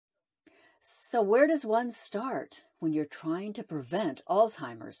So where does one start when you're trying to prevent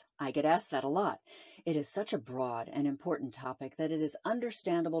Alzheimer's? I get asked that a lot. It is such a broad and important topic that it is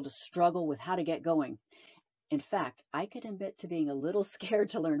understandable to struggle with how to get going. In fact, I could admit to being a little scared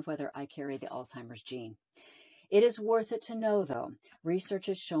to learn whether I carry the Alzheimer's gene. It is worth it to know, though. Research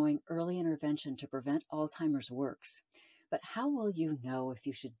is showing early intervention to prevent Alzheimer's works. But how will you know if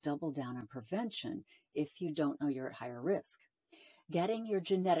you should double down on prevention if you don't know you're at higher risk? Getting your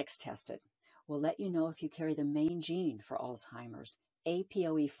genetics tested will let you know if you carry the main gene for Alzheimer's,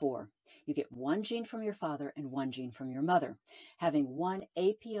 APOE4. You get one gene from your father and one gene from your mother. Having one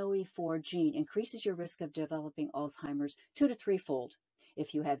APOE4 gene increases your risk of developing Alzheimer's 2 to 3-fold.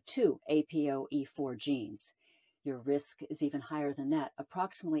 If you have two APOE4 genes, your risk is even higher than that,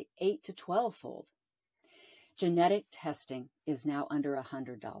 approximately 8 to 12-fold. Genetic testing is now under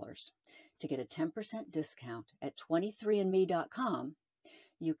 $100. To get a 10% discount at 23andme.com,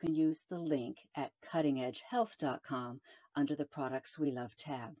 you can use the link at cuttingedgehealth.com under the Products We Love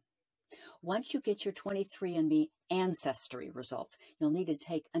tab. Once you get your 23andMe ancestry results, you'll need to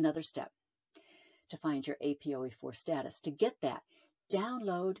take another step to find your APOE4 status. To get that,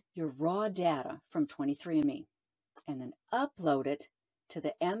 download your raw data from 23andMe and then upload it to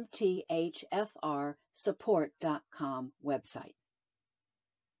the mthfrsupport.com website.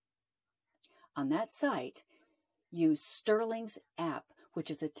 On that site, use Sterling's app,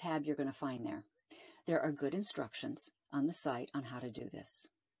 which is a tab you're going to find there. There are good instructions on the site on how to do this.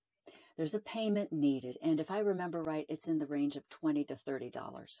 There's a payment needed, and if I remember right, it's in the range of $20 to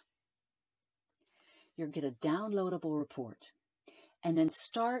 $30. You'll get a downloadable report, and then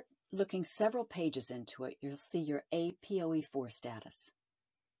start looking several pages into it. You'll see your APOE4 status.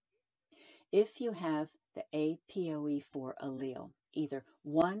 If you have the APOE4 allele, either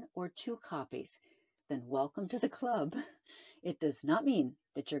one or two copies, then welcome to the club. It does not mean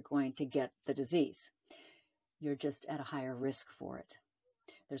that you're going to get the disease. You're just at a higher risk for it.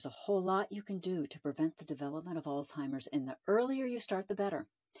 There's a whole lot you can do to prevent the development of Alzheimer's, and the earlier you start, the better.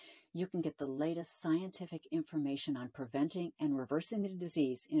 You can get the latest scientific information on preventing and reversing the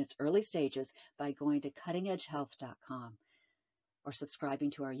disease in its early stages by going to cuttingedgehealth.com or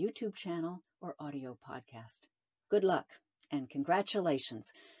subscribing to our YouTube channel or audio podcast. Good luck and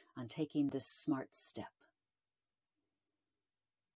congratulations on taking this smart step.